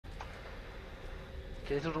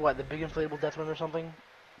Okay, this is what, the big inflatable death run or something?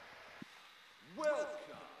 Welcome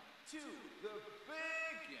to the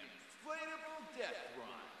big inflatable death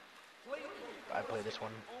run. Play I played this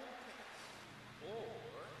one. or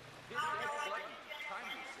hit that button, time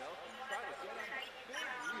yourself, and try to get on the big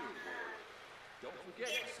leaderboard. Don't forget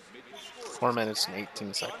to submit your scores. 4 minutes and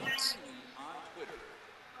 18 seconds. On Twitter.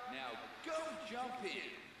 Now go jump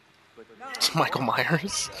in. But not It's Michael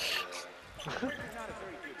Myers. you're not a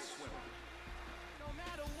very good swimmer.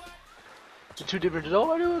 The two different,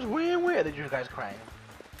 all I do is win, win. Then you guys crying.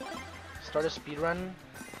 Start a speed run.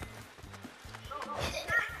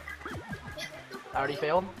 I already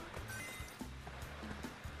failed.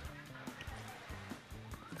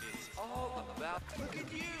 It's all about look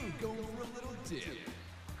at you going for a little dip.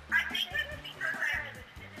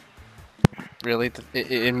 Really?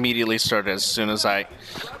 It immediately started as soon as I...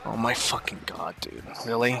 Oh my fucking god, dude.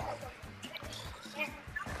 Really?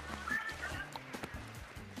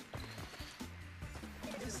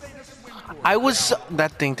 I was...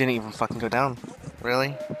 That thing didn't even fucking go down.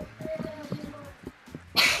 Really?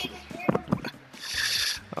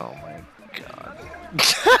 Oh my god.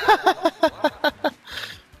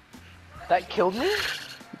 That killed me?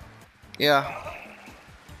 Yeah.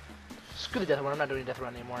 Screw the death run, I'm not doing death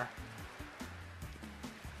run anymore.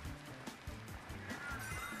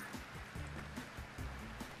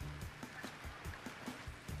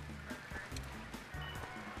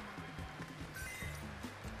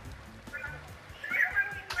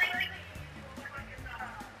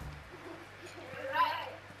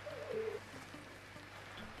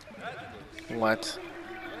 What?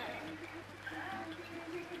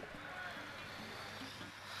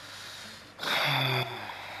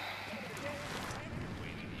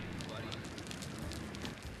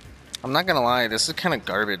 I'm not gonna lie, this is kind of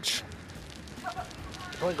garbage.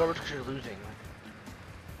 It's only garbage because you're losing.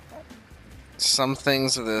 Some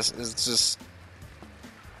things of this is just...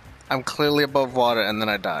 I'm clearly above water and then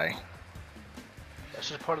I die. That's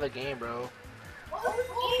just part of the game, bro.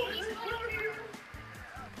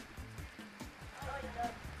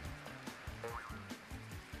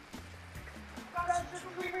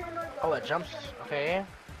 Oh, it jumps. Okay.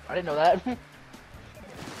 I didn't know that.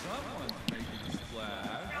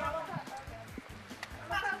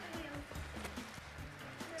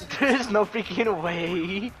 There's no freaking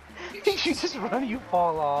way. You just run, you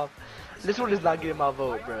fall off. This one is not getting my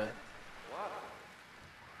vote, bruh.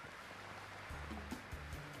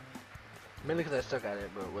 Mainly because I suck at it,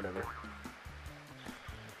 but whatever.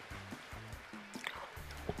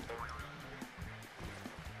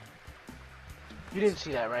 You didn't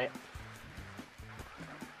see that, right?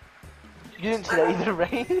 You didn't see that either,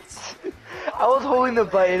 right? I was holding the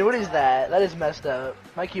button. What is that? That is messed up.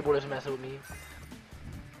 My keyboard is messing with me.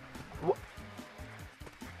 What?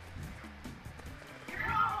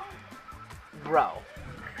 Bro,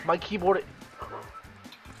 my keyboard.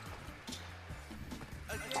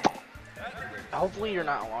 Hopefully you're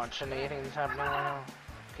not watching anything that's happening right now.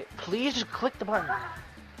 Okay, please just click the button.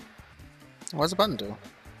 What does the button do?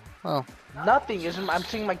 Oh. Nothing. I'm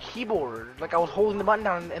seeing my keyboard. Like I was holding the button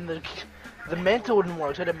down and the mantle didn't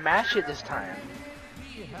work, so I had to mash it this time.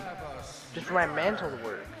 Just for my mantle to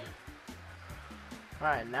work.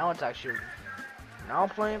 Alright, now it's actually... Now I'm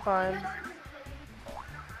playing fine.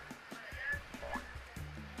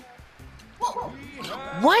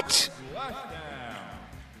 What?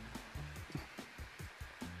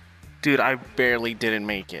 Dude, I barely didn't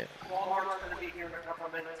make it.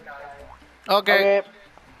 Okay. Okay.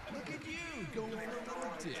 Look at you going for a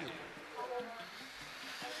little dip.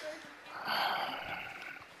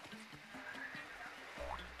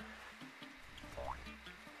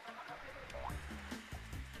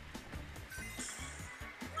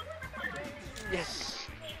 Yes.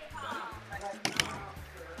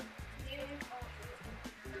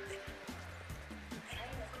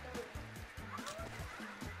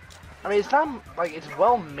 I mean, it's not like it's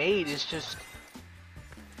well made. It's just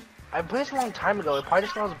I played this a long time ago. It probably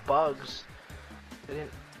just has bugs. It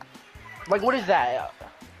didn't... Like, what is that?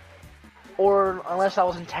 Or unless that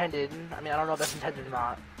was intended. I mean, I don't know if that's intended or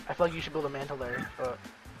not. I feel like you should build a mantle there, but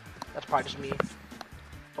that's probably just me.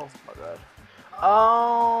 Oh my god.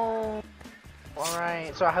 Oh. All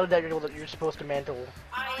right. So how did that you're supposed to mantle?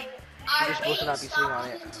 You're supposed to not be sitting on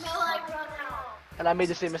it. And I made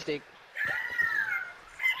the same mistake.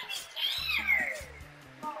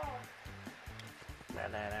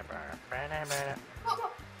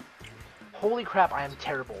 Holy crap, I am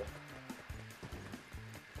terrible.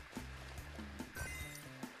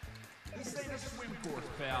 This ain't a swim course,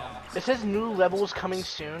 pal. It says new levels coming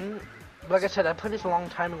soon. But like I said, I played this a long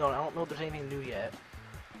time ago and I don't know if there's anything new yet.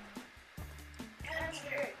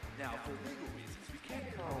 Now, for legal reasons, we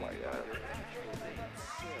can't call Oh my you by god. your actual name,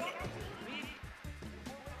 so meet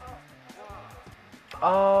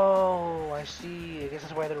Oh, I see. I guess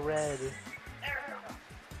that's why they're red.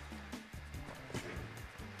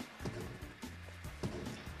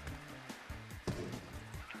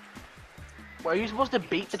 Well, are you supposed to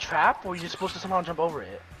bait the trap, or are you just supposed to somehow jump over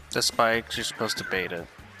it? The spikes, you're supposed to bait it.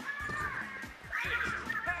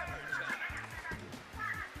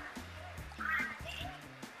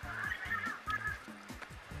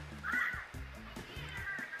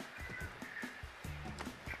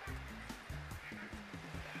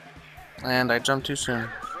 And I jumped too soon.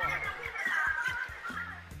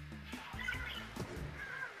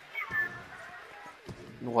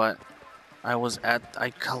 What?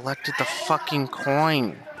 I collected the fucking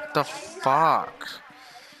coin. The fuck?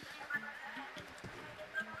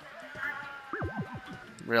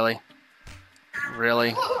 Really?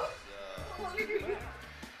 Really?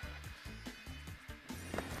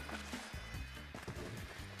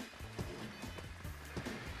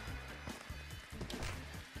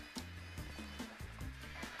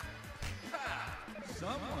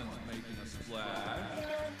 someone's making a splash.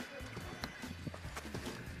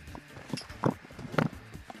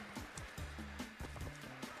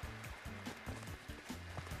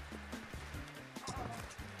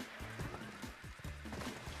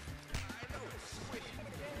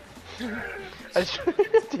 I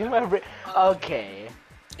just do my okay.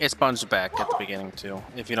 It spawns back at the beginning too,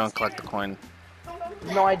 if you don't collect the coin.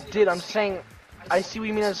 No, I did. I'm saying, I see what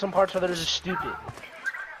you mean in some parts where they're just stupid.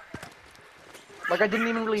 Like, I didn't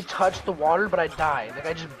even really touch the water, but I died. Like,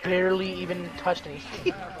 I just barely even touched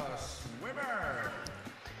anything.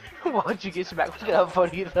 Why'd you get some back? Look at how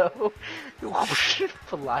funny, though.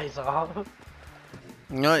 Flies off.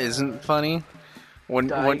 You know what isn't funny? When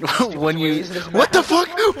Dying when you ways in this what the map. fuck?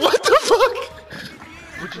 What the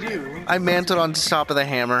fuck? What'd you do? I mantled on top of the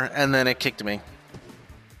hammer and then it kicked me.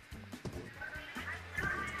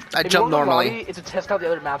 I If you jumped don't know why, normally. it's to test out the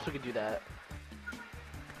other maps we could do that.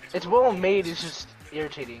 It's well made, it's just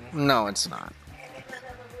irritating. No, it's not.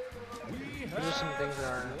 There's just some things that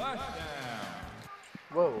are...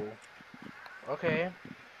 Whoa. Okay.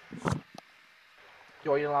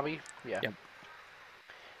 Yo, are you in the lobby? Yeah. Yep.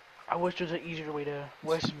 I wish there was an easier way to...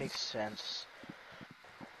 This makes sense.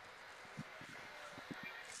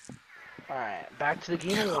 Alright, back to the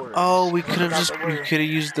Game Awards. Oh, we I could have forgot just that we we're- could have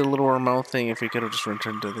used the little remote thing if we could have just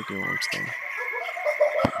returned to the Game Awards thing.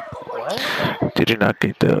 What? Did you not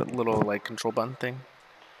get the little like control button thing?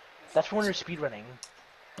 That's for when you're speedrunning.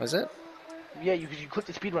 Was it? Yeah, because you clicked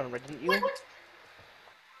the speedrun, right, didn't you?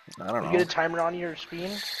 I don't You know. get a timer on your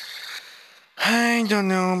screen? I don't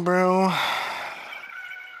know, bro.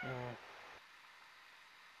 Mm.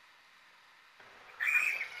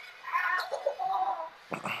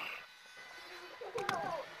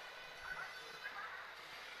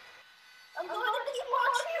 I'm going to keep on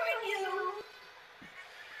cheering you.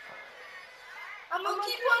 I'm going to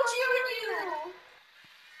keep on cheering you.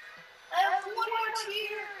 I have one more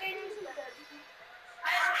cheer into them.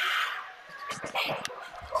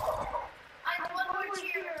 I have one more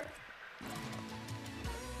cheer.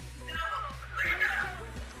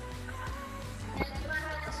 And my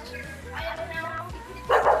last cheer, I have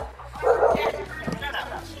now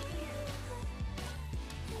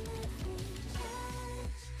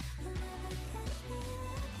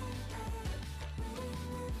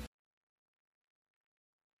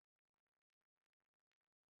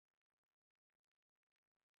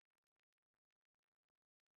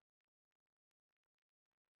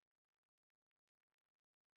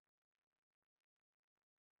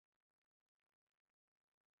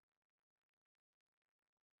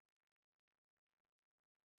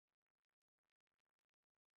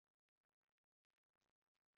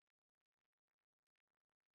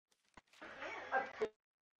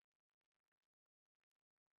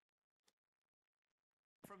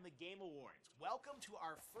from the Game Awards. Welcome to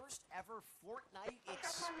our first ever Fortnite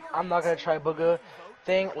experience. I'm not gonna try Booga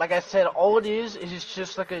thing. Like I said, all it is it's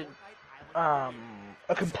just like a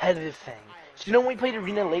competitive thing. So you know when we played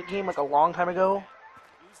Arena late game like a long time ago?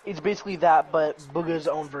 It's basically that, but Booga's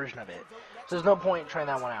own version of it. So there's no point trying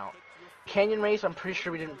that one out. Canyon Race, I'm pretty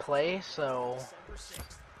sure we didn't play, so... December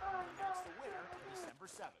 6th. Announce the winner December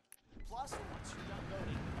 7th. Plus, once you're done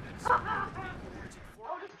voting, celebrate the Game Awards in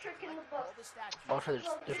Fortnite. Collect all the statues. Oh, sure,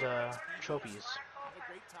 there's trophies. Have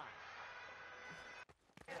a great time.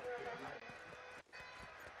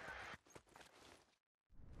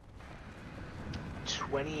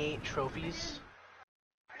 28 trophies.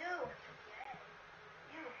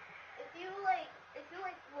 if you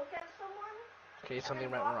look at someone, Okay, something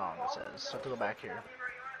went wrong, it says. So I have to go back here.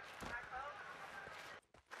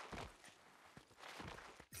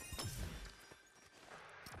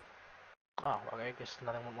 Oh, okay, I guess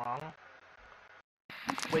nothing went wrong.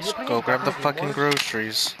 Wait, Just go grab the fucking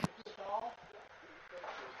groceries.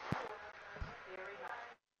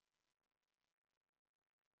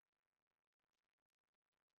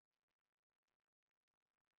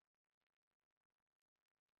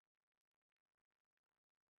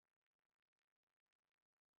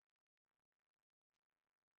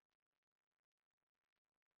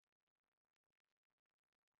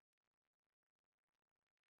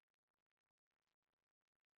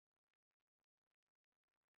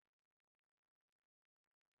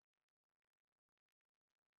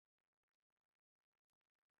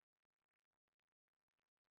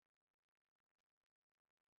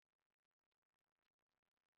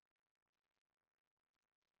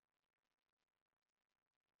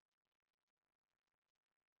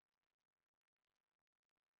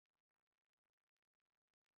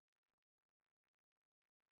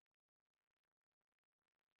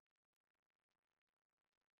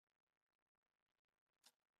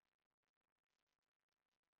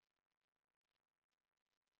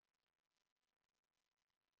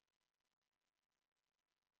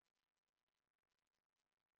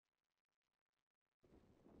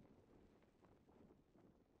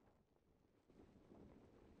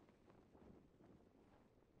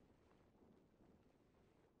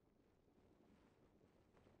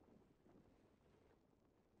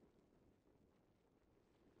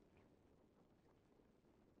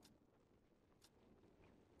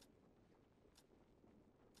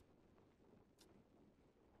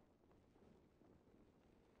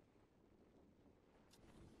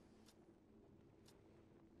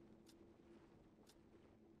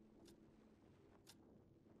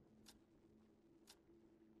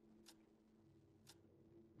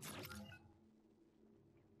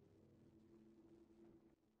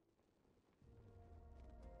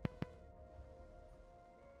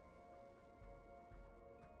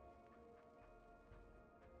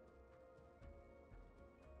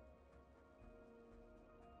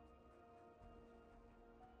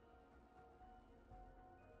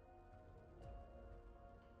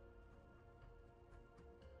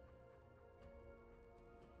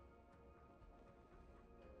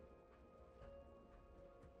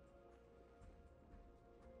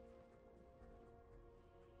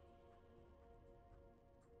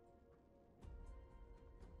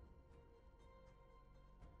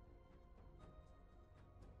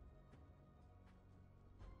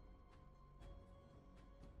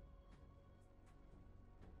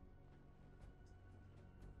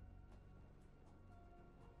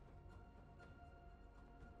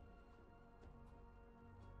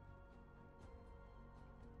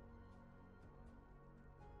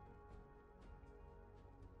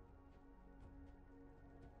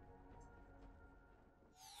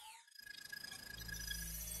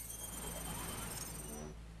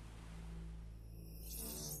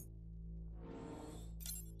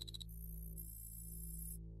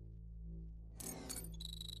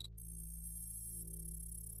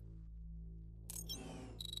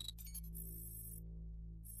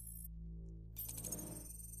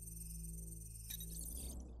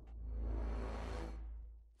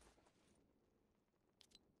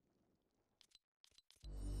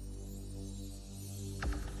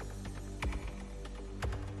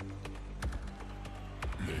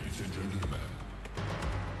 Ladies and gentlemen,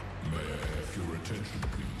 may I have your attention,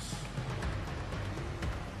 please?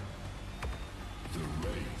 The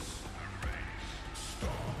race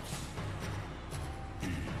starts in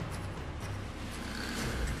 10,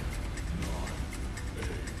 9, 8,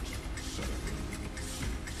 7, 6,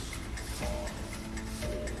 5, 4,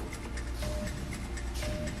 3, 2,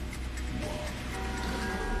 1.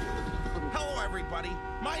 Hello, everybody.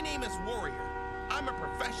 My name is Warrior. I'm a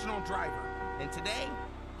professional driver, and today,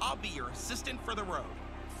 I'll be your assistant for the road.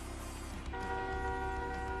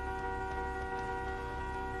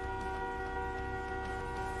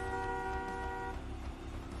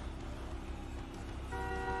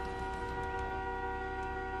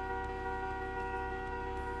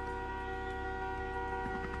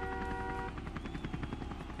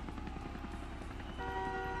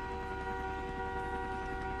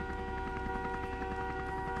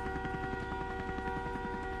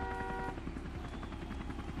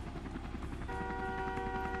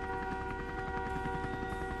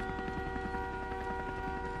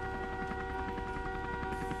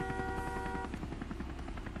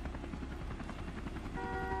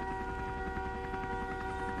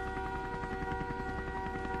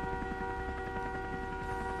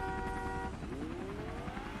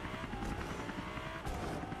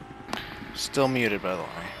 Still muted, by the way.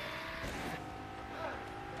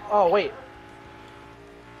 Oh, wait.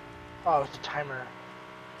 Oh, it's a timer.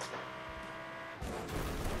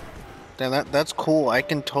 Damn, that's cool. I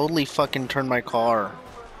can totally fucking turn my car.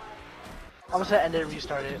 I'm just gonna end it and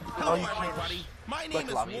restart it. Hello, Oh, you can't. everybody. My Select name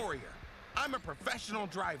is lobby. Warrior. I'm a professional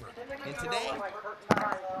driver, and today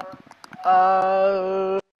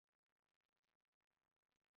Uh.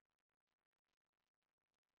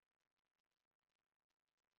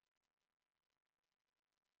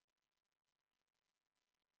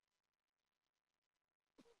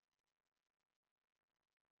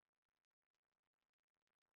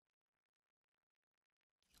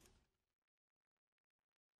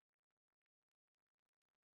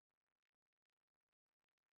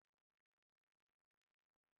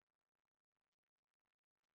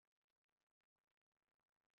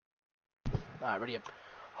 Alright, ready up.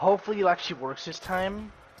 Hopefully it actually works this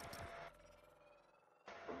time.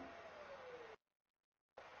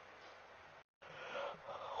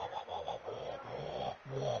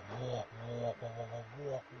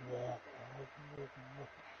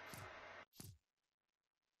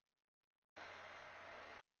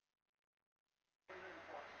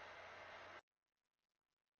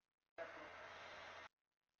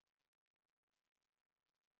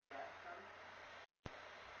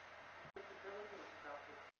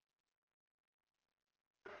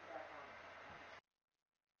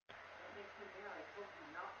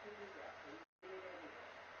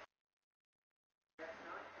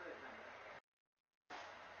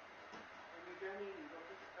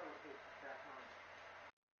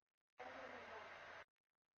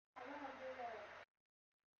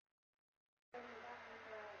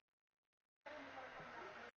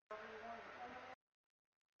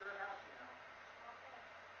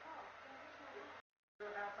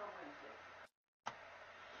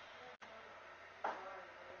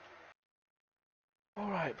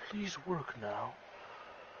 Alright, please work now.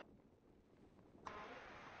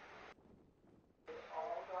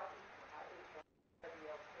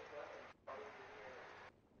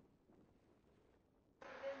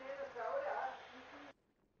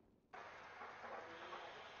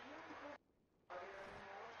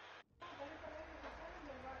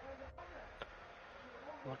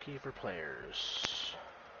 Lucky for players.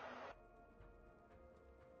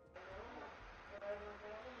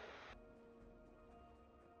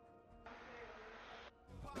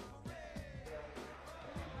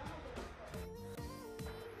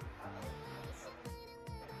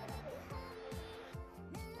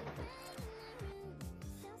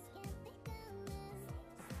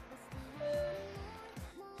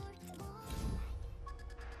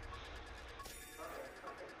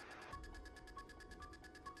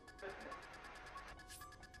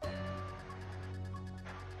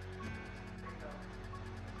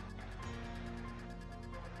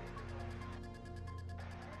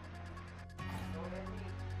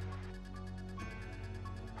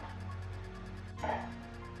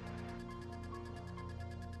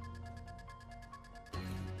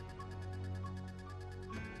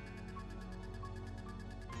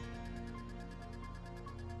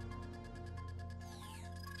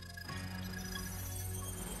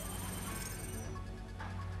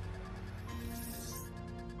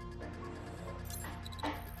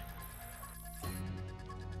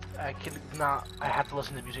 I can not. I have to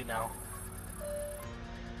listen to music now.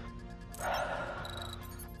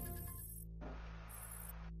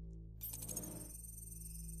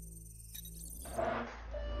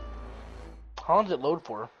 How long does it load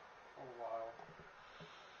for?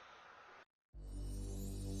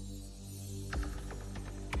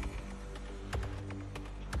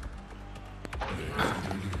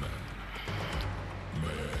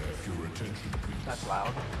 Your attention, please. That's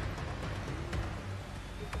loud.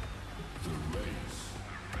 The race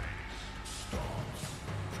starts.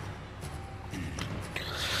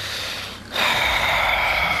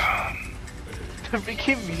 The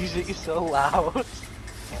freaking music is so loud.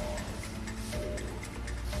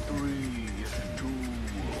 3, 2,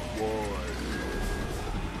 1.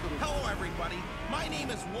 hello, everybody. My name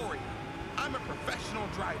is Warrior. I'm a professional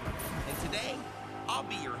driver, and today I'll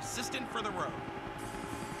be your assistant for the road.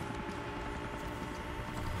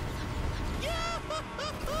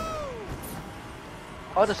 Yahoo!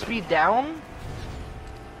 Oh, the speed down?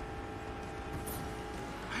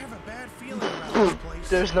 I have a bad feeling about this place.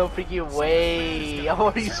 There's no freaking way. I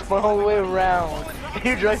already spun all the way around. And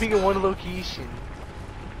you're driving in one location.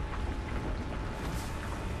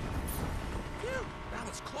 Phew, that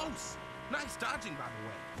was close. Nice dodging, by the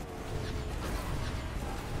way.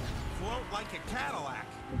 Float like a Cadillac.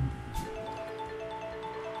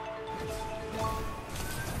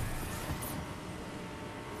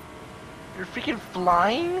 You're freaking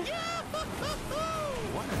flying?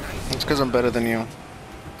 It's because I'm better than you.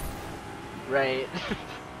 Right.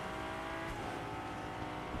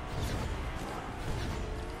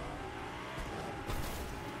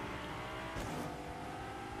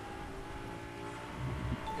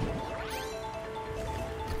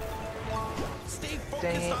 Stay Dang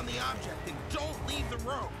focused it. on the object and don't leave the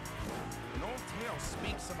row. An old tale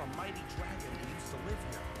speaks of a mighty dragon who used to live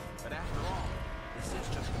here. But after all, this is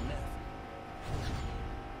just a myth.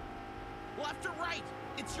 Left or right?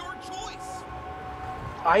 It's your choice.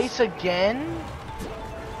 Ice again?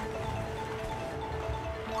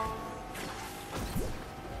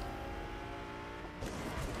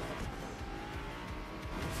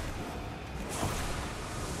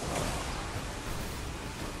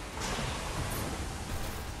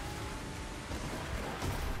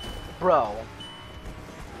 Bro.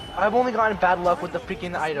 I've only gotten bad luck with the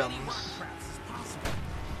freaking items.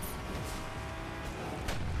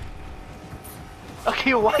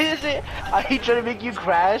 Okay, why is it I try to make you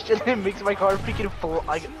crash and then it makes my car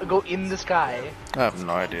freaking go in the sky? I have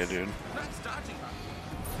no idea, dude. Nice dodging.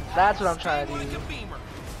 That's what I'm trying to Like do. a beamer.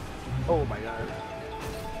 Oh my god.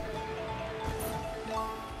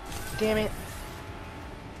 Damn it.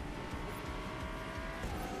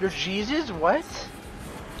 Your Jesus? What?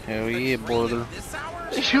 Hell yeah, brother. This hour?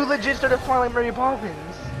 You legit started flying like Mary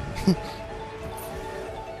Poppins.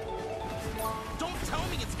 Don't tell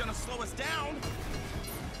me it's gonna slow us down.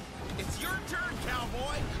 It's your turn,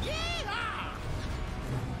 cowboy. Yeah!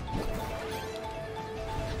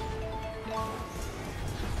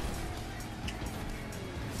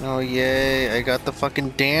 Oh yay, I got the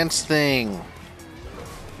fucking dance thing.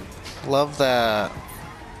 Love that.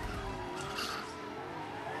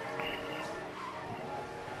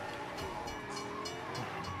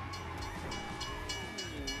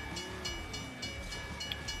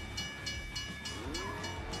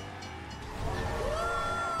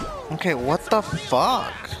 Okay, what the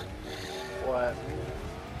fuck? What?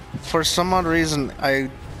 For some odd reason,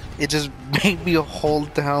 it just made me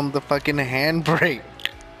hold down the fucking handbrake.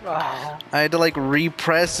 Ah. I had to like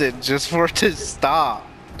repress it just for it to stop.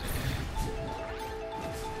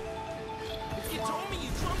 If you told me you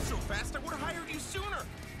drove so fast, I would have hired you sooner.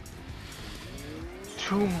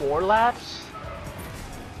 2 more laps?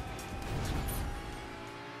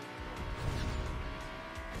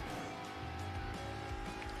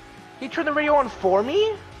 He turned the radio on for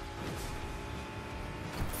me?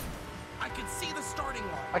 I could see the starting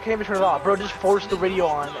line. I can't even turn it off. Bro just forced the radio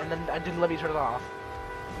on and then I didn't let me turn it off.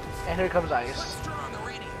 And here comes ice. Let's turn on the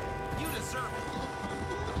radio. You deserve it.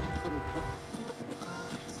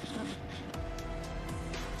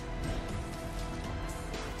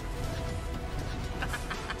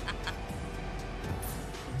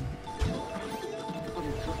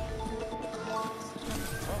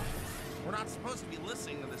 We're not supposed to be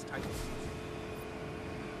listening to this type of music.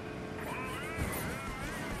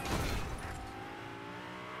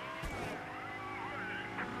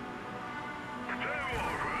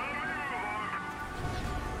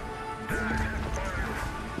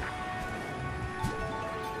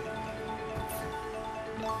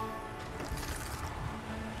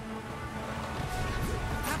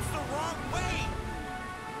 That's the wrong way.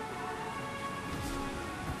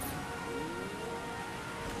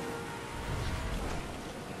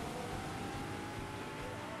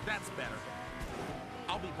 That's better.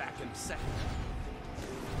 I'll be back in a second.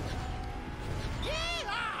 Yeah!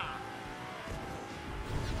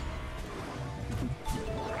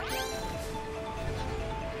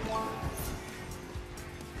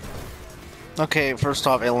 Okay, first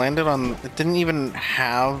off, it landed on. It didn't even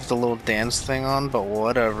have the little dance thing on, but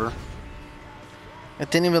whatever.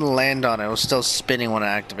 It didn't even land on it. It was still spinning when it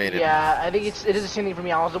activated. Yeah, I think it is the same thing for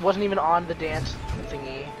me. It wasn't even on the dance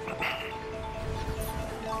thingy.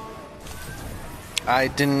 I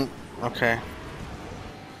didn't. Okay.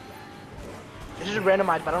 It's just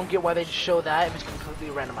randomized, but I don't get why they show that if it's completely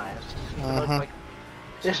randomized. Even though it's like,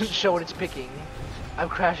 it doesn't show what it's picking. I've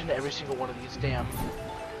crashed into every single one of these, damn.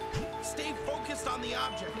 Stay focused on the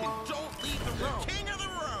object and don't leave the row. King of the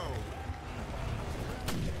road.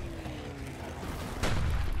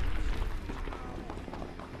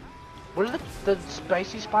 What does the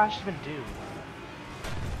spicy splash even do?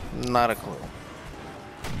 Not a clue.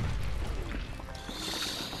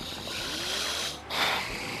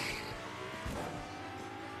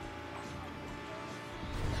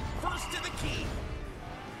 First to the key.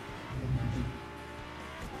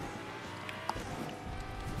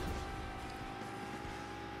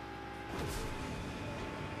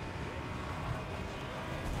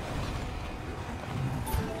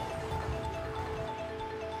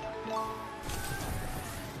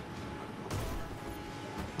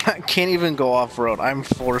 I can't even go off-road. I'm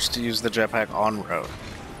forced to use the jetpack on-road.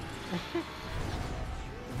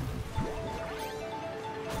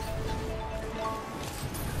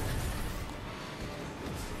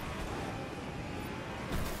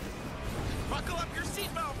 Buckle up your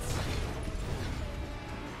seatbelts.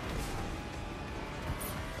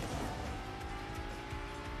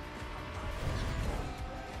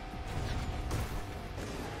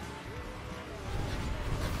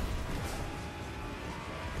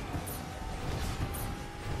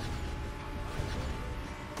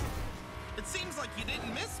 It seems like you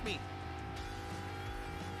didn't miss me.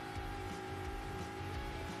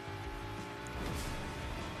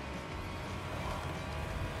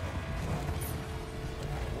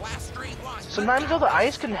 Last straight line. Sometimes though the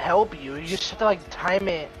ice can help you. You just have to like time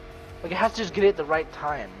it. Like it has to just get it at the right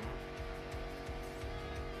time.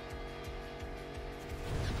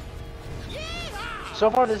 Yeehaw! So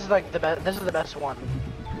far, this is like the best. This is the best one.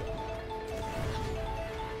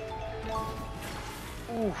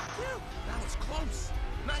 Oof. Phew, that was close.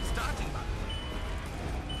 Nice dodging, by the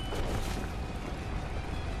way.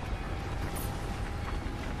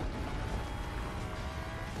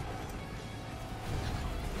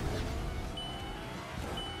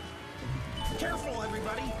 Careful,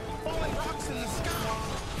 everybody. Falling rocks in the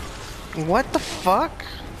sky. What the fuck?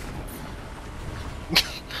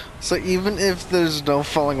 So even if there's no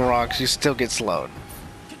falling rocks, you still get slowed.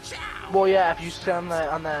 Ka-chow! Well, yeah, if you sit on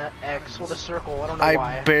the X or the circle, I don't know I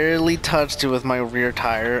why. barely touched it with my rear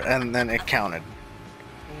tire, and then it counted.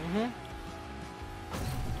 Mm-hmm.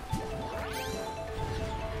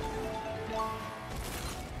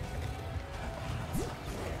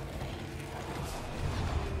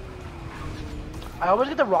 I always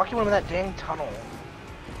get the rocky one in that dang tunnel.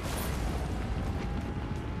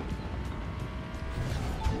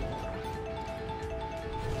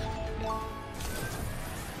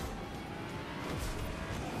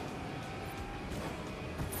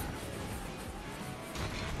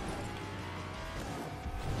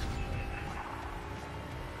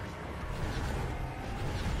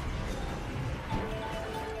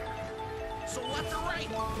 So left or right?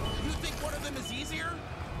 You think one of them is easier?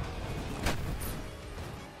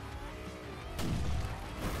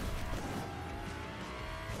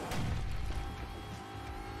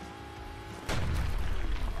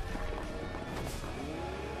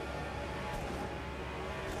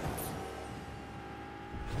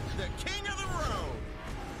 The king of the road.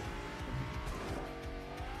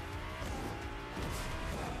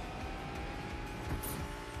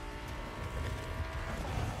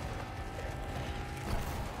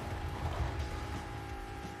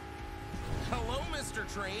 Hello, Mr.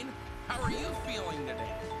 Train. How are you feeling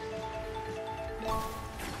today?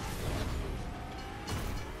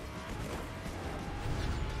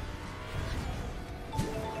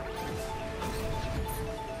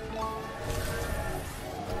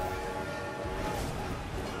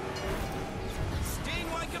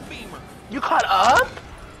 Sting like a beamer. You caught up?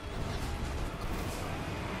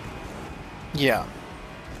 Yeah.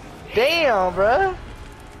 Damn, bruh.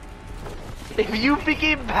 If you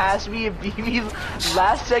freaking pass me and beat me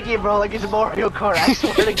last second, bro, like it's Mario Kart, I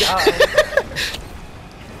swear to God.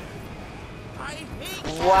 I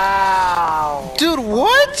hate Wow. Dude,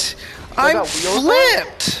 what? I I'm got wheels on it?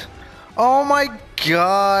 flipped! Oh my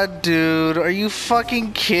god, dude. Are you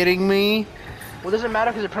fucking kidding me? Well, it doesn't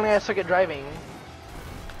matter because apparently I suck at driving.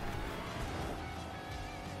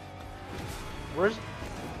 Where's...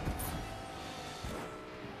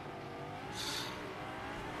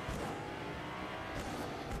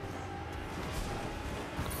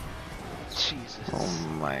 Jesus. Oh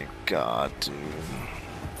my god, dude.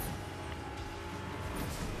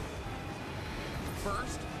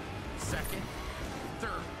 first, second, third.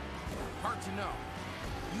 Hard to know.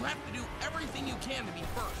 You have to do everything you can to be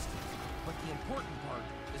first. But the important part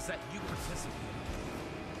is that you participate.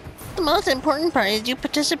 The most important part is you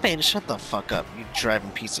participated. Shut the fuck up, you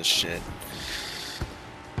driving piece of shit.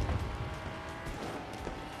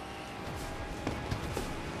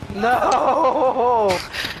 No,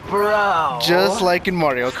 bro. Just like in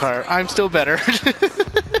Mario Kart, I'm still better.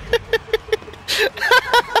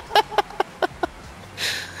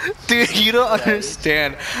 Dude, you don't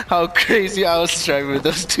understand how crazy I was driving with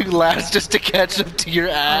those two laps just to catch up to your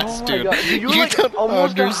ass, Oh my dude. God. You were You like don't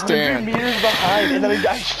almost 100 understand. meters behind, and then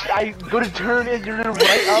I go to turn and you're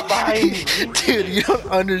right up behind me. Dude, you don't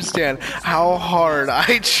understand how hard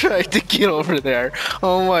I tried to get over there.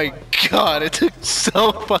 Oh my god, it took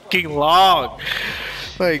so fucking long.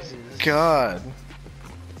 My god.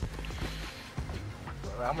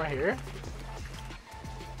 I'm right here.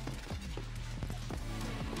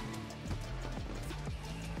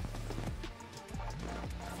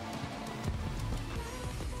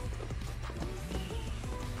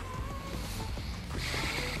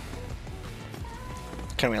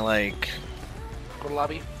 Can we like? Go to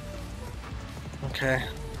lobby. Okay.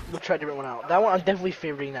 We'll try a different one out. That one, I'm definitely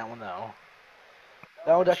favoring that one though.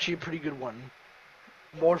 That one's actually a pretty good one.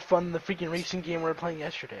 More fun than the freaking racing game we were playing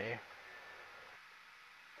yesterday.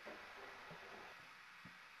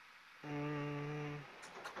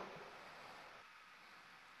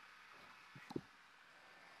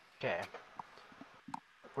 Okay.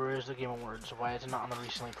 Where is the Game Awards? Why is it not on the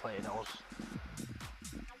recently played? That was...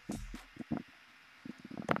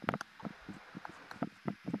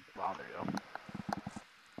 Wow, there you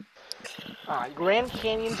go. Grand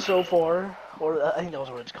Canyon so far, or I think that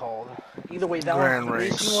was what it's called. Either way, that one, Grand the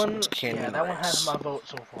racing Race. one, Canyon yeah, that one has Race. my vote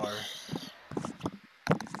so far.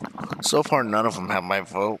 So far, none of them have my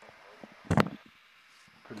vote.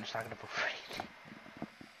 I'm just not gonna vote for anything.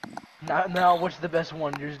 Now, what's the best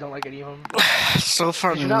one? You just don't like any of them? So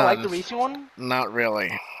far, Did you not like none. the racing one? Not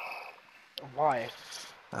really. Why?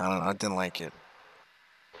 I don't know. I didn't like it.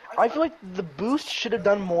 I feel like the boost should have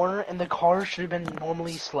done more, and the car should have been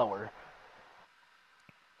normally slower.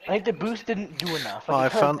 I think the boost didn't do enough. Oh,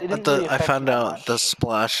 Like, it didn't really I affect you found that out much. the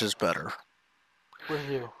splash is better. What does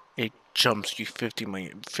it do? It jumps you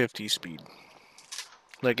 50 speed.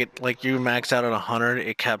 Like you max out at 100,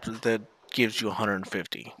 that gives you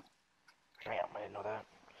 150. Damn, I didn't know that.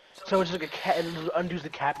 So it's like a cap. It undoes the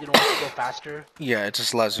cap. You don't want to go faster. Yeah, it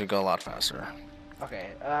just lets you go a lot faster.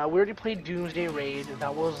 Okay. We already played Doomsday Raid.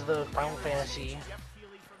 That was the Final Fantasy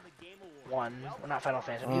one. Well, not Final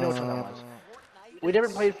Fantasy. You know which one that was. We never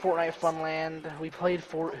played Fortnite Funland. We played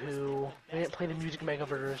Fort Who. We didn't play the Music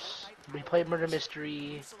Megaverse. We played Murder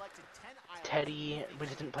Mystery. Teddy. We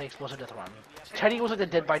just didn't play Explosive Death Run. Teddy was like the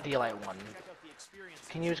Dead by Daylight one.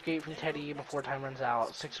 Can you escape from Teddy before time runs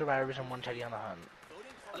out? 6 survivors and 1 Teddy on the hunt.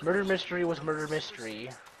 Murder Mystery was Murder Mystery.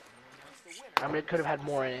 I mean, it could have had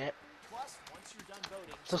more in it.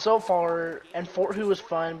 So far, and Fort Who was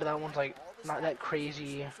fun, but that one's like not that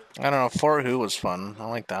crazy. I don't know. Fort Who was fun. I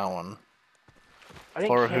like that one. I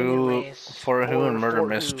think Canyon Race Fort Who and or Murder Fort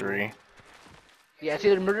Mystery. Who. Yeah, it's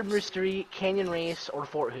either Murder Mystery, Canyon Race, or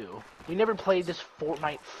Fort Who. We never played this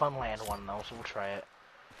Fortnite Funland one though, so we'll try it.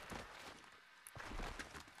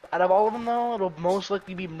 Out of all of them though, it'll most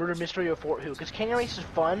likely be Murder Mystery or Fort Who, because Canyon Race is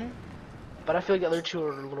fun, but I feel like the other two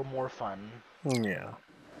are a little more fun. Yeah.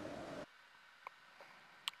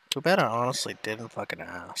 Too bad I honestly didn't fucking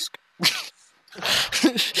ask.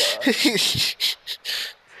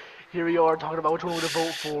 Here we are talking about which one to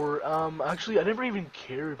vote for. Actually, I never even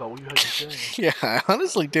cared about what you had to say. Yeah, I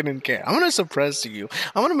honestly didn't care. I'm gonna suppress you.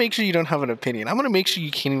 I'm gonna make sure you don't have an opinion. I'm gonna make sure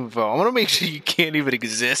you can't even vote. I'm gonna make sure you can't even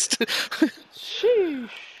exist. Sheesh.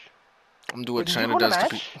 I'm doing what Did you China go to does to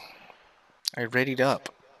match? people. I readied up.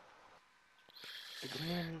 It didn't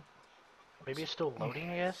even... Maybe it's still loading,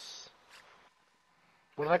 I guess?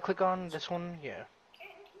 What did I click on? This one? Yeah.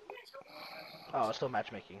 Oh, it's still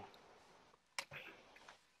matchmaking.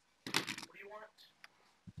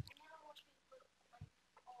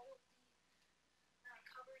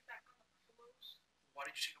 Why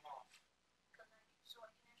did you take them off?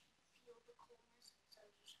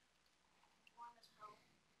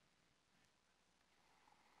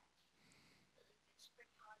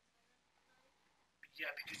 Yeah,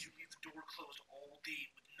 because you leave the door closed all day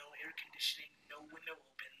with no air conditioning, no window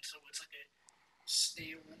open, so it's like a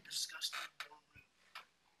stale, disgusting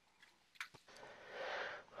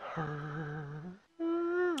warm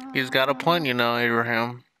room. He's got a point, you know,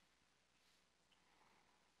 Abraham.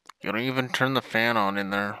 You don't even turn the fan on in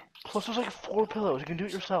there. Plus, there's like 4 pillows. You can do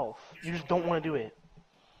it yourself. You just don't want to do it.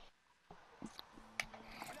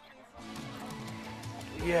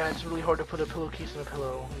 Yeah, it's really hard to put a pillowcase in a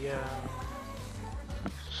pillow. Yeah.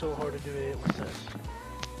 So hard to do it. What's this?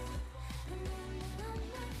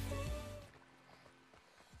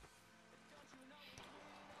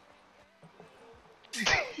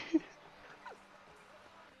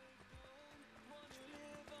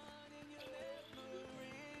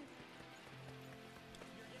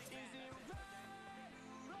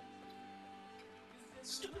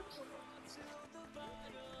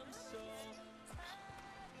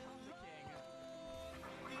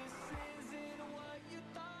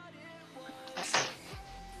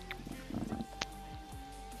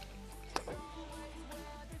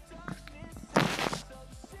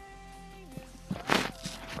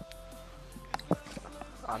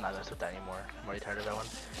 I'm not gonna with that anymore. I'm already tired of that one.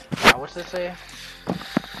 What's this say?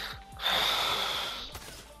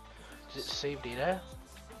 Does it save data?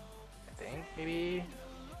 I think, maybe?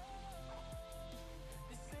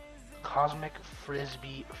 Cosmic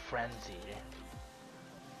Frisbee Frenzy.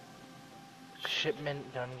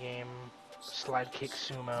 Shipment gun game. Slide kick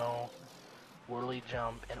sumo. whirly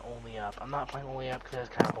jump, and only up. I'm not playing only up because that's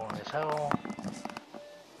kind of boring as hell.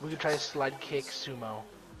 We could try slide kick sumo.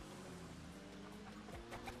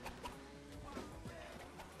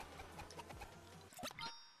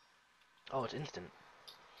 Oh, it's instant.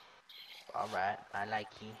 Alright, I like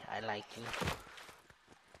you. I like you.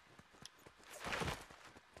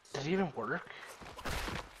 Does it even work?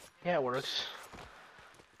 Yeah, it works.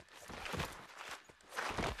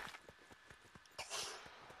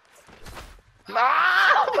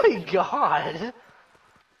 Ah! Oh my god!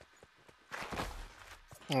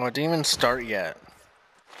 Oh, it didn't even start yet.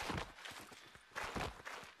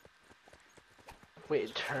 Wait,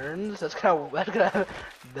 it turns? That's kind of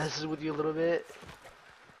messes with you a little bit.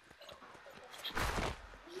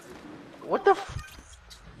 What the f-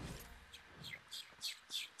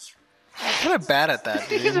 I'm kind of bad at that,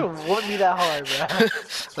 You dude. just whooped me that hard, bro.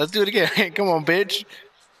 Let's do it again. Come on, bitch.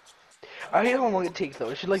 I hate how long it takes though.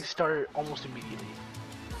 It should like start almost immediately.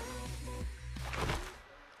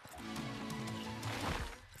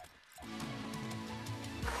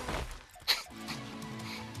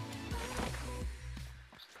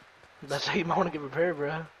 That's how you might want to get prepared,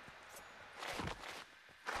 bro.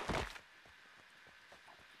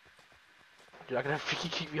 You're not gonna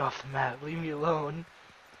freaking keep me off the map. Leave me alone.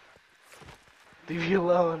 Leave me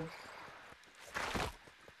alone.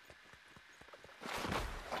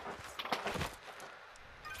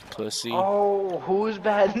 Pussy. Oh, who's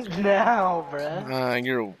bad now, bruh?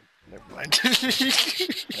 You're. Never mind.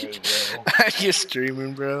 Hey, bro. You're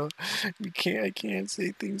streaming, bro. You can't. I can't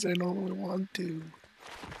say things I normally want to.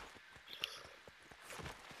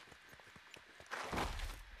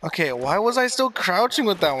 Okay, why was I still crouching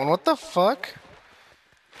with that one? What the fuck?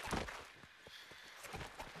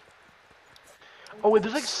 Oh wait,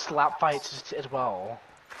 there's like slap fights as well.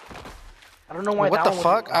 I don't know why What that the one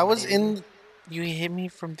fuck? wasn't I was nominated. in. You hit me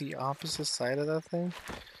from the opposite side of that thing?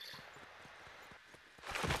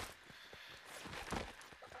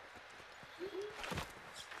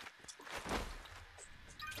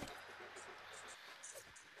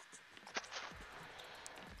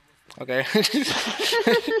 Okay.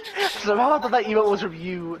 Somehow I thought that emote was from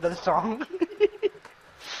you, that song.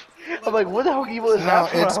 I'm like, what the hell emote is No,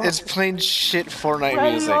 that from? it's plain shit Fortnite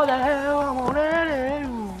Ready music. for the hell I'm on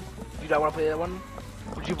it. You don't want to play that one?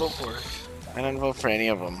 What'd you vote for? I didn't vote for any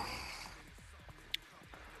of them.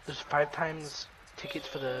 There's 5 times tickets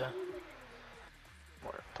for the...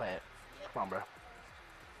 Or play it. Come on, bro.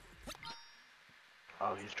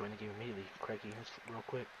 Oh, you just joined the game immediately. Cracky, that's real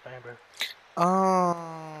quick. Bam, bro.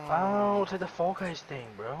 Oh, it's like the Fall Guys thing,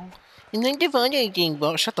 bro. You like the Fortnite thing,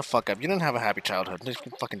 bro? Shut the fuck up. You didn't have a happy childhood. This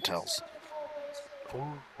fucking tells.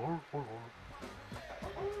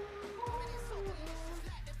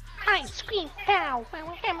 I scream pow when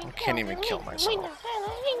we're having I can't even kill myself.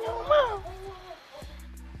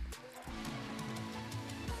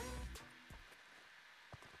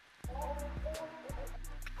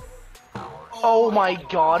 Oh my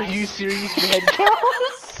god, are you serious? Your head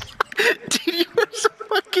counts? Dude, you are so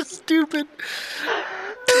fucking stupid.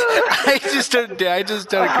 I just started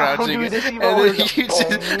crouching, Dude, this and emote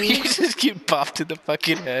then is you just get popped in the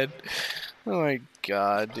fucking head. Oh my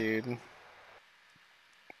god, dude.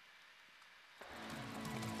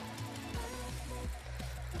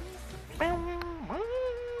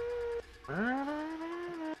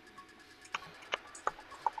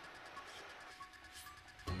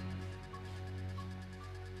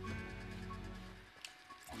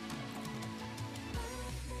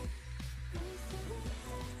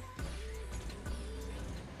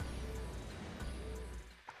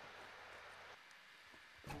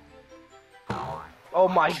 Oh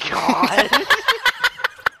my god.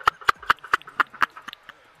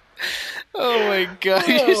 Oh my god,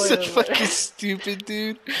 you're so wait. fucking stupid,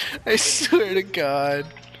 dude. I swear to god.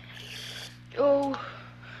 Oh,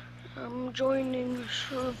 I'm joining the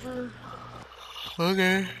server.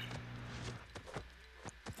 Okay.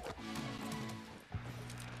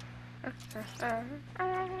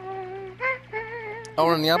 Oh,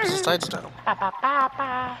 we're on the opposite sides now.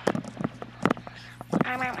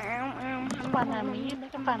 Fun of me,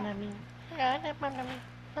 making fun of me. Fun of me.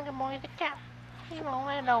 Look at boy the cat. You know,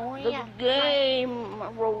 I know, The yeah. game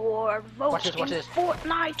reward votes Watch this, watch in this.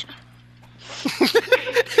 Fortnite.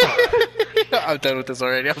 I'm done with this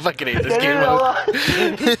already. I fucking hate this No, game no, mode.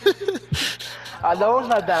 no. That one's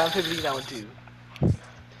not bad. I'm picking that one too.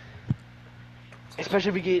 Especially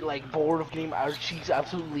if we get like bored of getting our cheeks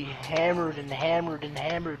absolutely hammered and hammered and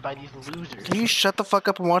hammered by these losers. Can you shut the fuck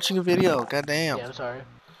up and watching a video? God damn. Yeah, I'm sorry.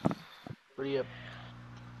 Hurry up.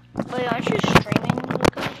 Wait, aren't you streaming,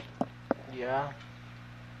 Luca? Yeah.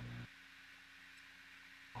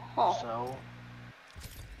 Oh. So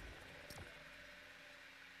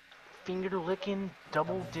finger licking,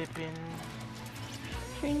 double dipping.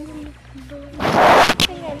 Finger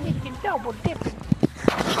licking, double dipping.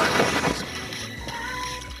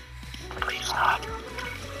 Please stop.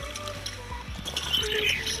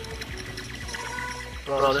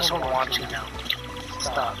 Bro, there's someone watching now.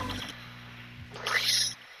 Stop.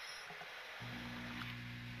 Please.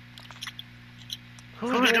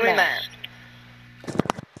 Who's doing that?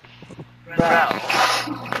 Bro.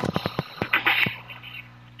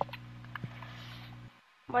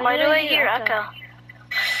 Why do I hear echo?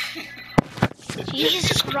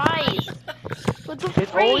 Jesus Christ! What the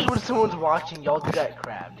It's always freak? when someone's watching, y'all do that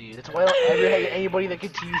crap, dude. That's why anybody that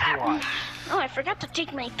continues to watch. Oh, I forgot to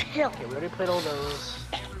take my pill. Okay, we already played all those.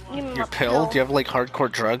 Give me Your my pill? Do you have like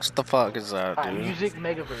hardcore drugs? What the fuck is that, dude? Music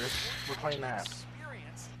Megaverse. We're playing that.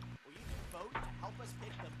 Experience where you can vote to help us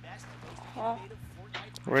pick the best and most Huh? innovative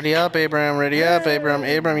Fortnite. Ready up, Abram. Ready up, Abram.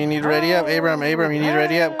 Abram, you need ready up. Abram, you need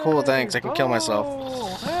ready up. Cool, thanks. I can kill myself.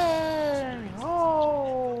 Oh, hey,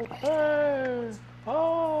 oh, hey,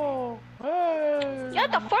 oh, hey. You're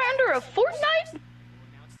the founder of Fortnite?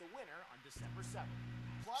 Announce the winner on December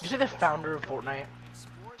 7th. You say the founder of Fortnite?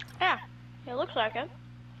 Yeah, it looks like it.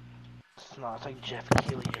 It's not, it's like Jeff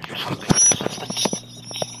Keighley or something.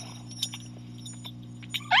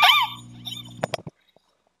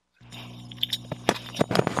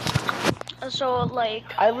 So, like,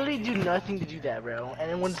 I literally do nothing to do that, bro. And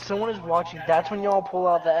then when someone is watching, that's when y'all pull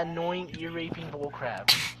out that annoying ear-raping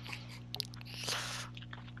bullcrap.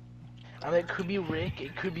 I mean, it could be Rick,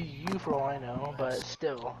 it could be you for all I know, but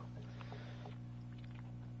still.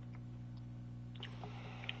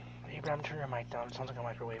 Abraham, turn your mic down. It sounds like a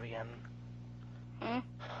microwave again. hmm?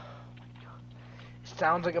 It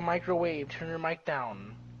sounds like a microwave. Turn your mic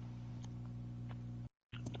down.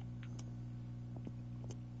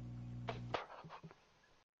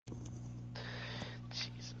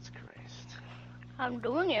 Jesus Christ. I'm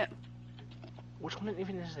doing it. Which one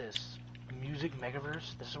even is this? Music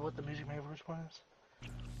Megaverse? This is what the Music Megaverse was?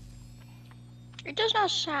 It does not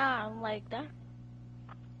sound like that.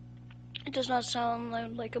 It does not sound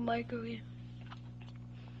like a microwave.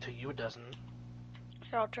 To you it doesn't.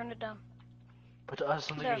 Here, I'll turn it down. But to us, it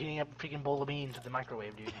sounds like There. you're heating up a freaking bowl of beans with the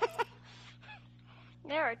microwave, dude.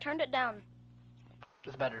 There, I turned it down.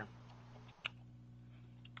 It's better.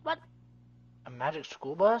 What? A magic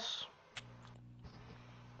school bus?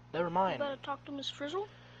 Never You mind. better talk to Miss Frizzle?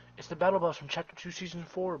 It's the battle bus from Chapter 2, Season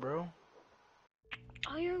 4, bro.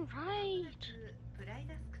 Oh, you're right.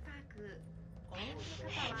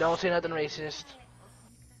 Don't say nothing racist.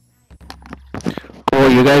 Oh,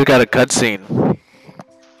 you guys got a cutscene.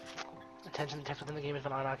 Attention, the text within the game has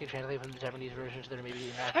been automatically translated from the Japanese version, so there may be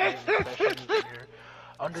inaccurate expressions. Your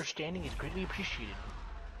understanding is greatly appreciated.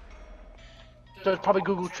 So it's probably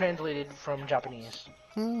Google translated from Japanese.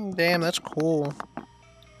 Damn, that's cool.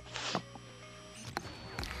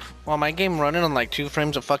 Well, my game running on like 2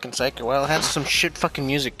 frames a fucking second. Well, it has some shit fucking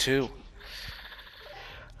music too.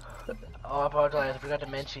 Oh, I apologize. I forgot to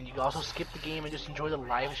mention, you can also skip the game and just enjoy the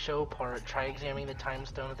live show part. Try examining the time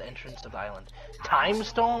stone at the entrance of the island. Time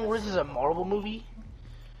stone? What is this, a Marvel movie?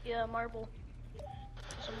 Yeah, marble.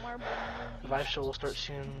 It's a marble. The live show will start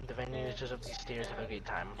soon. The venue is just up these stairs. Have a great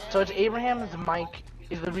time. So it's Abraham's mic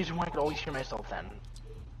is the reason why I could always hear myself then.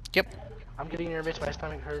 Yep. I'm getting nervous, my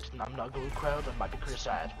stomach hurts, and I'm not good crowd. I might be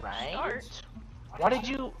criticized, right? Start. Why did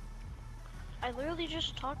you... I literally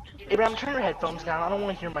just talked to the... Abraham, turn your headphones down. I don't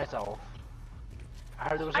want to hear myself. I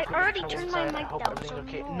heard there was I equipment already trouble turned my inside. I mic hope down,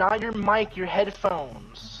 everything's so okay. no. Not your mic, your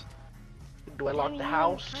headphones. Do I lock Damn, the you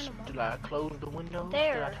house? turn 'em on. Did I close the windows?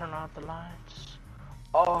 There. Did I turn off the lights?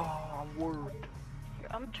 Oh, I'm worried. Here,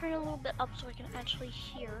 I'm turning a little bit up so I can actually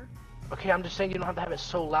hear. Okay, I'm just saying you don't have to have it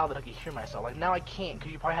so loud that I can hear myself. Like, now I can't,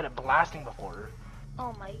 because you probably had it blasting before.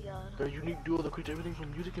 Oh my god. Their unique duo that creates everything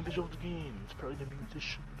from music and visual to games. Probably the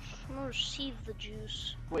musicians. I'm gonna receive the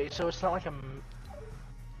juice. Wait, so it's not like a...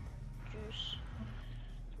 Juice.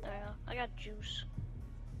 There you go. I got juice.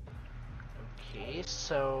 Okay,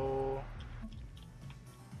 so...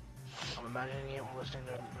 I'm imagining it while listening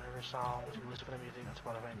to whatever songs you listen to the music on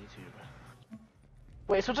Spotify and YouTube.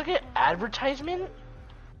 Wait, so it's like an advertisement?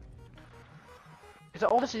 Is that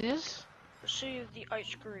all this is? Receive the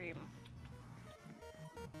ice cream.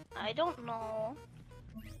 I don't know.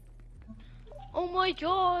 Oh my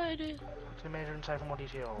god! To the manager inside for more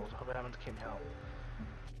details. Hope it happens came help.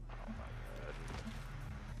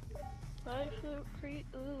 I feel creep,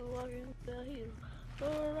 ooh, walking the hill. Go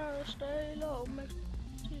around, stay low, make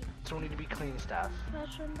So we need to be cleaning stuff.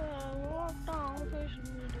 passing by, walk down,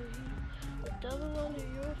 facing with the heat. The devil under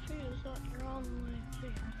your feet is not your own way.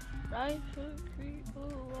 Right foot creep, ooh,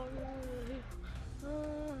 walking with the hill.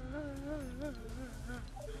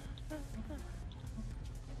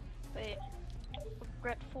 Wait,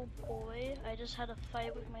 regretful boy. I just had a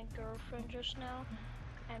fight with my girlfriend just now.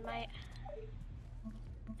 I might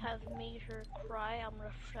have made her cry. I'm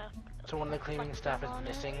So one of the cleaning staff is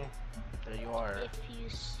missing. There you are. If you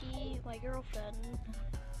see my girlfriend,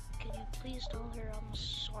 can you please tell her I'm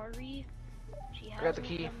sorry? She I got the hasn't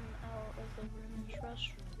key. come out of the women's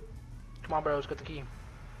restroom. Come on, bros, get the key.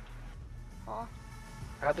 Huh?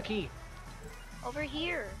 I got the key. Over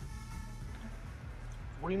here.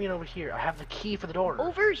 What do you mean over here? I have the key for the door.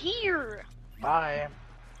 Over here! Bye.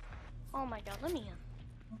 Oh my god, let me in.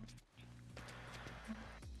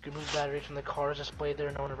 You can move batteries from the cars displayed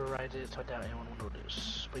there. No one ever rides it, so I doubt anyone will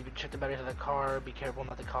notice. But if you check the batteries of the car, be careful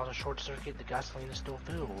not to cause a short circuit. The gasoline is still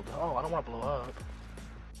filled. Oh, I don't want to blow up.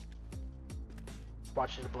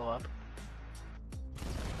 Watch it blow up.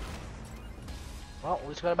 Well, at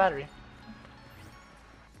least we got a battery.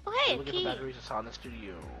 Oh hey, Look at key. the batteries I saw in the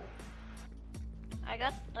studio. I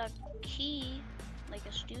got a key, like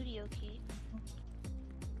a studio key.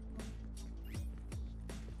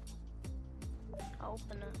 I'll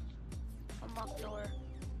open it. Unlock door.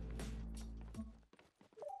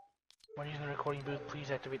 When using the recording booth,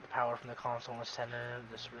 please activate the power from the console in the center of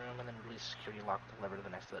this room and then release the security lock the lever to the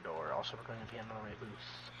next to the door. Also, recording the piano on the right booth.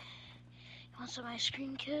 You want some ice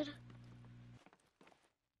cream, kid?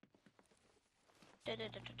 And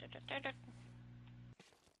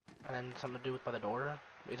then something to do with by the door.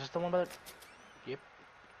 Is this the one by the... Yep.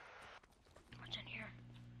 What's in here?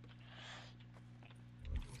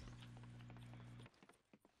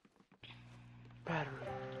 Battery.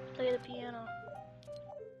 Play the piano.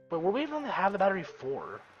 But what do we even have the battery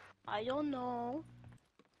for? I don't know.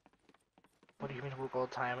 What do you mean work all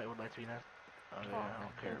the time? It would like to be nice. Oh yeah, I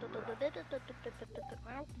don't care.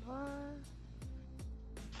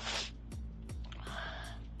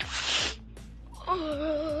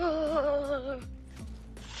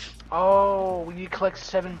 Oh, we need to collect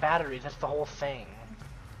 7 batteries. That's the whole thing.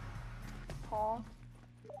 Huh?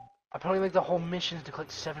 Apparently, like the whole mission is to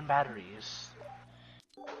collect 7 batteries.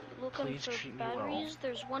 Looking Please for treat me well. batteries?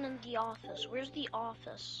 There's one in the office. Where's the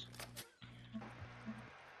office?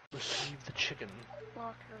 Receive the chicken.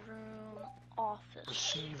 Locker room, office.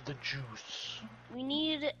 Receive the juice. We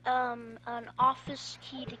need an office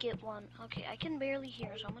key to get one. Okay, I can barely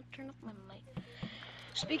hear, so I'm gonna turn up my mic.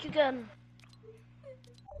 Speak again.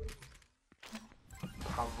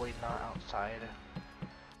 Probably not outside.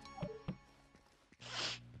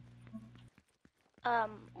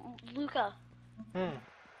 Luca.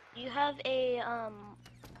 You have a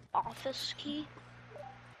office key?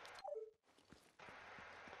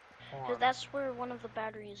 Because that's where one of the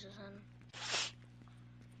batteries is in.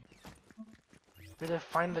 We gotta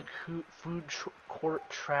find the food court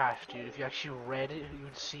trash, dude. If you actually read it, you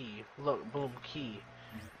would see. Look, boom, key.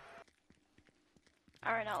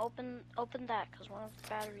 Alright, now open that, because one of the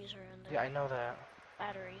batteries are in there. Yeah, I know that.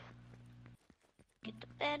 Battery. Get the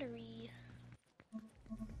battery.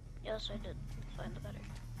 Yes, I did find the battery.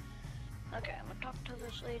 Okay, I'm gonna talk to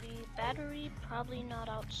this lady. Battery, probably not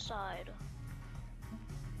outside.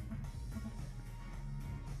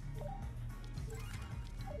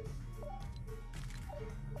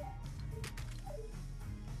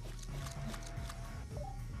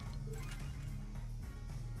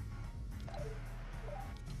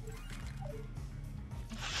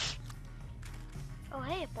 Oh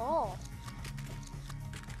hey, ball.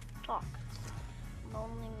 Talk.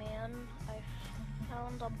 Lonely man, I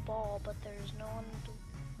found a ball, but there's no one to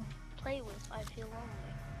play with. I feel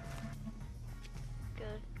lonely.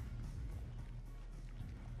 Good.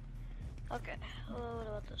 Okay, what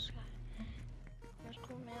about this guy? That's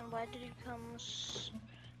cool, man. Why did you come?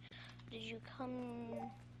 Did you come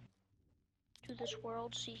to this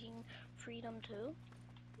world seeking freedom too?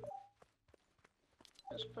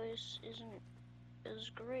 This place is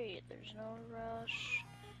great. There's no rush.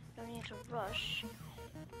 No need to rush.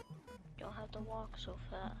 Don't have to walk so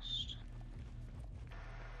fast.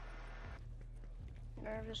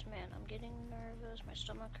 Nervous man. I'm getting nervous. My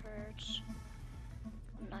stomach hurts.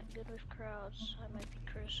 I'm not good with crowds. I might be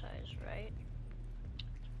criticized, right?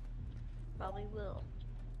 Probably will.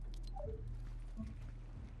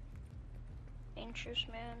 Anxious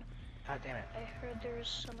man. God damn it. I heard there's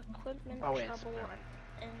some equipment Oh wait, trouble never mind.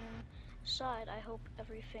 inside. I hope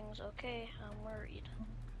everything's okay. I'm worried.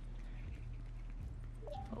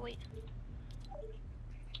 Oh wait.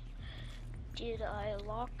 Did I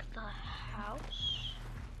lock the house?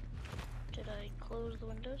 Did I close the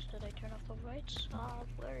windows? Did I turn off the lights? I'm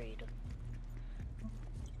worried.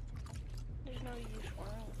 There's no use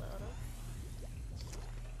worrying about it.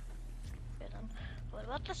 Okay then.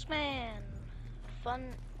 What this man?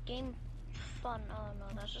 Fun game fun. Oh no,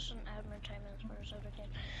 that's just an advertisement as far as other games.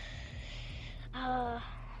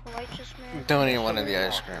 Righteous man. Don't eat Yeah, one so of the we're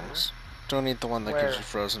ice walking. creams. Don't eat the one that gives Where? you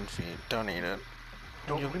frozen feet. Don't eat it.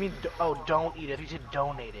 Don't. What do you mean? Oh, don't eat it. You said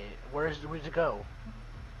donate it. Where's it go?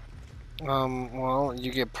 Well,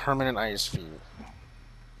 you get permanent ice feet.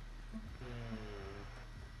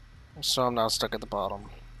 So I'm now stuck at the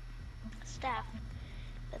bottom. Staff.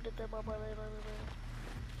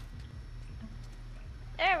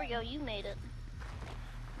 There we go. You made it.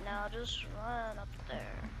 Now just run up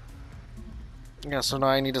there. Yeah, so now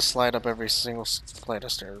I need to slide up every single flight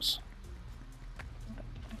of stairs.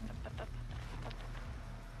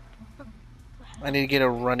 I need to get a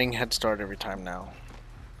running head start every time now.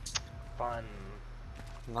 Fun.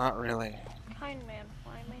 Not really. Kind man,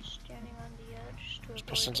 why am I standing on the edge to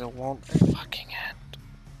avoid Since it won't fucking end.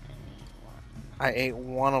 anyone? I ate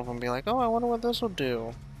one of them, be like, oh, I wonder what this will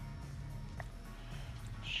do.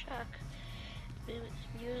 Check.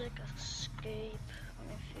 Music escape.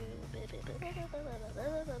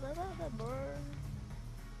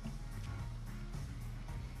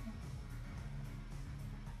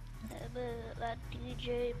 That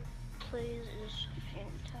DJ plays is in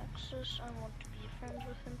Texas. I want to be friends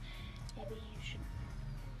with him. Maybe you should.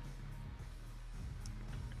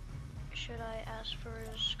 Should I ask for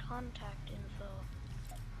his contact info?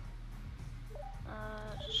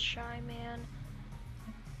 Shy man.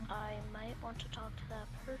 I might want to talk to that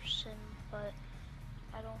person, but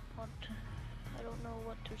I don't know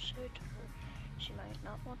what to say to her. She might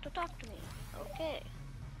not want to talk to me. Okay.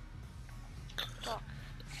 Talk.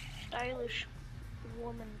 Stylish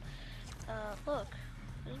woman. Look.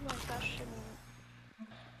 This is my fashion.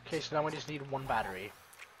 Okay, so now we just need one battery.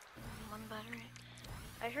 One battery.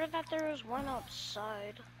 I heard that there was one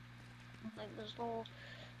outside. Like this little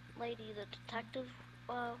lady, the detective,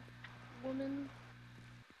 woman.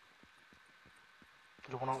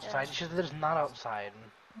 There's one outside. She said there's not outside.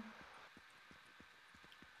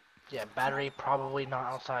 Yeah, battery probably not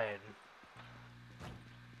outside.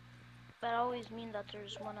 That always mean that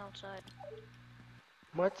there's one outside.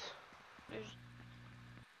 What?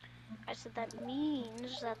 I said that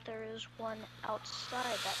means that there is one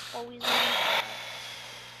outside. That always means that.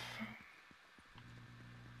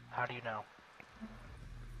 How do you know?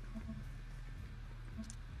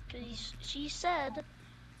 She said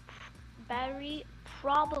battery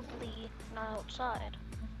probably not outside.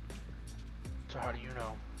 So how do you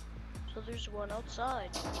know? So there's one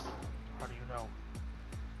outside. How do you know?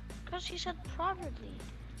 Because she said probably.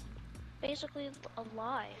 Basically a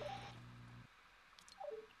lie.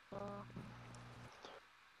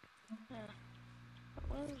 Yeah.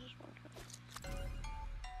 What is this one?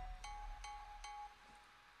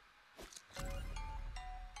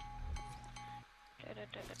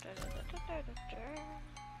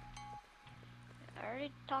 I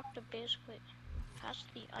already talked to basically past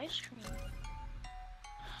the ice cream.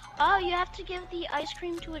 Oh, you have to give the ice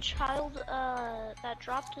cream to a child that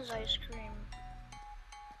dropped his ice cream.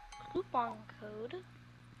 Coupon code.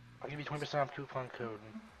 I'll give you 20% off coupon code.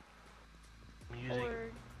 Music.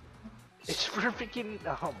 Or... It's for freaking.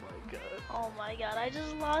 Oh my god. Oh my god, I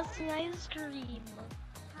just lost an ice cream.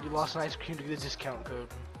 You lost an ice cream to get a discount code.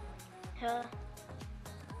 Huh?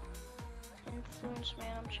 Influence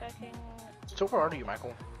man, I'm checking. So where are you,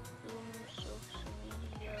 Michael? Social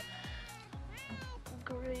media.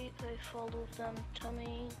 Great, I followed them. Tell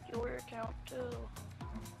me your account too.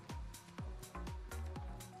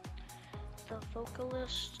 The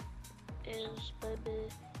vocalist is Baby.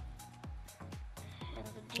 And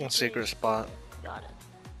the DJ Secret spot. Got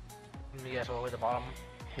it. You guys all the way to the bottom?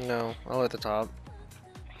 No, all at the top.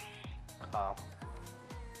 Oh.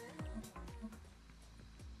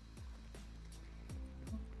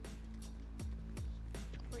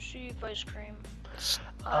 Receive ice cream.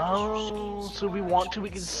 Oh, so we want to, we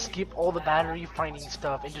can skip all the battery finding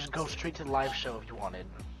stuff and just go straight to the live show if you wanted.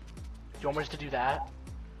 Do you want me to do that?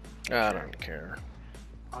 I don't care.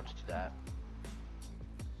 I'll just do that.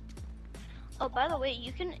 Oh, by the way,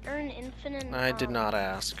 you can earn infinite. I did not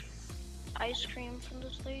ask. Ice cream from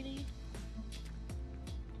this lady.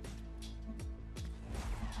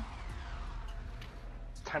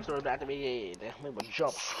 Time to activate. We will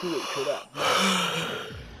jump straight to that.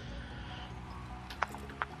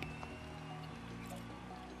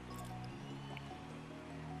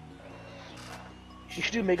 You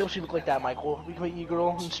should do makeup so you look like that, Michael. We can make you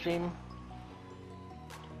girl in stream.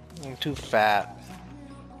 I'm too fat.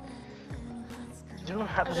 You don't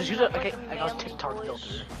have to just use it. Okay, I got a TikTok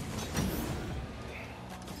filter.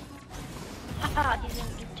 Haha, he's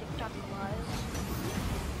gonna do TikTok live.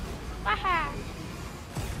 Haha.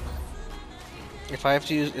 If I have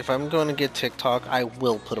to use, if I'm going to get TikTok, I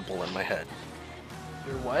will put a bullet in my head.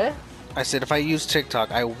 You're what? I said if I use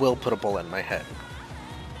TikTok, I will put a bullet in my head.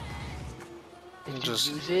 If you Just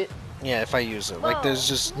use it? yeah, if I use it, like there's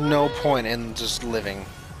just no point in just living.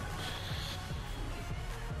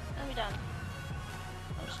 Let me done.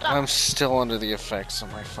 Oh, stop. I'm still under the effects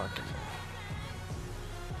of my fucking.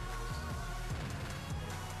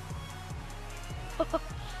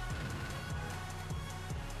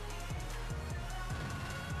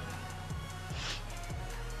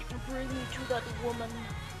 Bring me to that woman.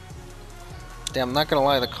 Damn, I'm not gonna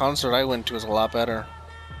lie, the concert I went to was a lot better.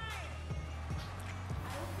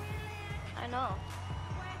 I know.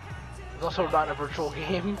 It's also not a virtual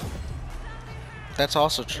game. That's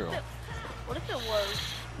also true. What if it was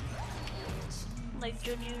like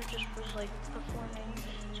Juju just was like performing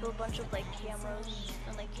to a bunch of like cameras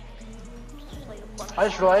and like just like a bunch I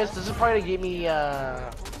just realized this is probably gonna get me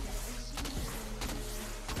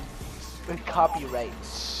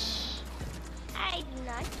copyrights. I do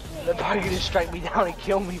not care. They're probably gonna strike me down and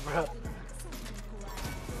kill me, bro.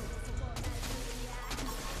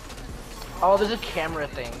 Oh, there's a camera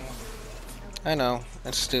thing. I know,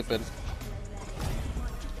 it's stupid.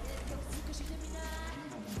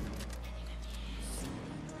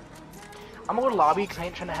 I'm gonna go to lobby because I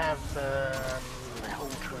ain't trying to have whole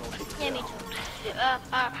journal taken Yeah, me down. too.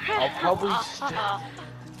 I'll probably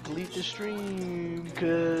delete the stream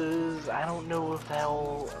because I don't know if they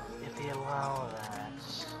allow that.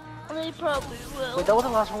 They probably will. Wait, that was the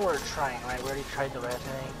last one we were trying, right? We already tried the rest, I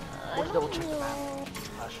think. We'll just double check the map.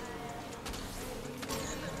 Gosh.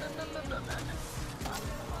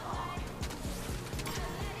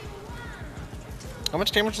 How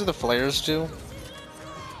much damage do the flares do?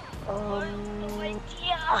 No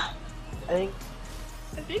idea. I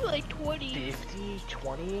think like 20. 50,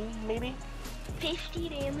 20, maybe? 50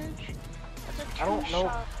 damage. That's a two I don't know.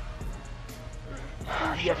 shot.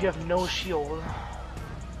 Yeah, if you have no shield.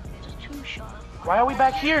 It's a 2-shot. Why are we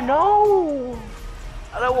back here? No!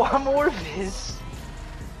 I don't want more of this.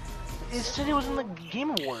 It said it was in the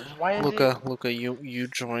Game Awards. Why is Luca, you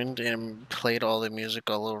joined and played all the music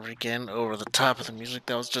all over again over the top of the music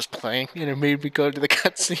that was just playing, and it made me go to the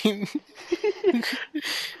cutscene.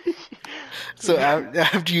 So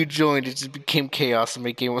after you joined, it just became chaos, and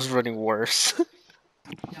my game was running worse.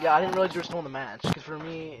 Yeah, I didn't realize you were still in the match. Because for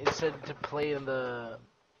me, it said to play in the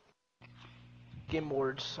Game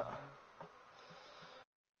Awards.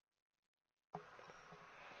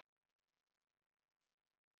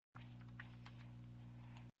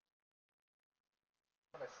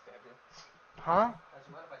 Huh?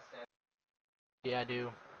 Yeah, I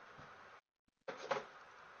do.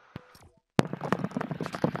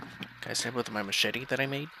 Can I stab with my machete that I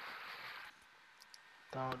made?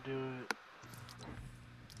 Don't do it.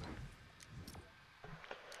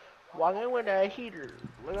 Walking with a heater.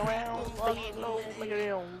 Look around, stay low, make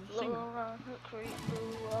it on. Sing.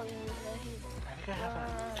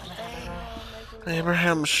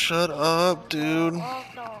 Abraham, shut up, dude.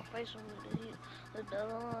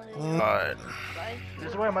 God. This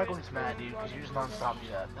is why Michael gets mad, dude, because you just non-stop do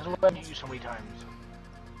that. That's what I mute you so many times.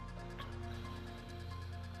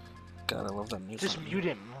 God, I love that mute Just button. mute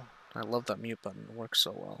him. I love that mute button. It works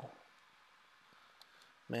so well.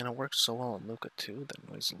 Man, it works so well on Luca too, that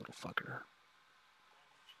noisy little fucker.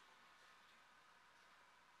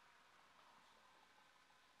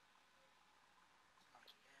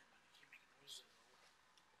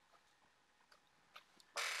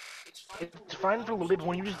 It's fine for a little bit, but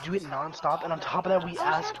when you just do it non-stop, and on top of that we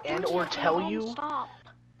ask and or tell you... Stop.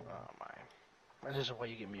 Oh my. And this is why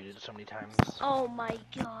you get muted so many times. Oh my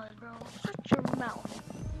god, bro. Shut your mouth.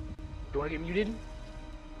 You wanna get muted?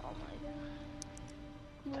 Oh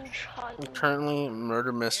my god. Child. Currently,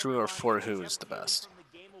 Murder Mystery or For Who is the best.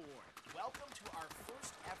 Welcome to our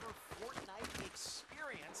first ever Fortnite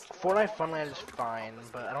experience. Fortnite Funland is fine,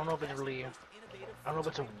 but I don't know if it's really... I don't know if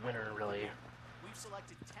it's a winner, really. We've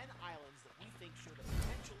selected 10 islands that we think show the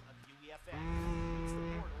potential of UEFN. Use the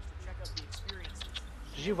portals to check out the experiences.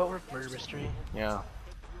 Did you vote for Murder Mystery? Yeah.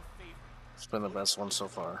 It's been the best one so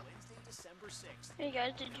far. Hey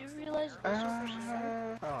guys, did you realize this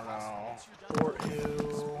I don't know. Fort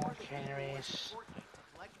Who, Canyon Race.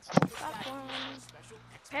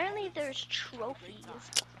 Apparently there's trophies.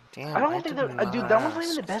 Damn, I don't think that, dude, that one's not even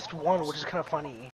ask. the best one, which is kind of funny.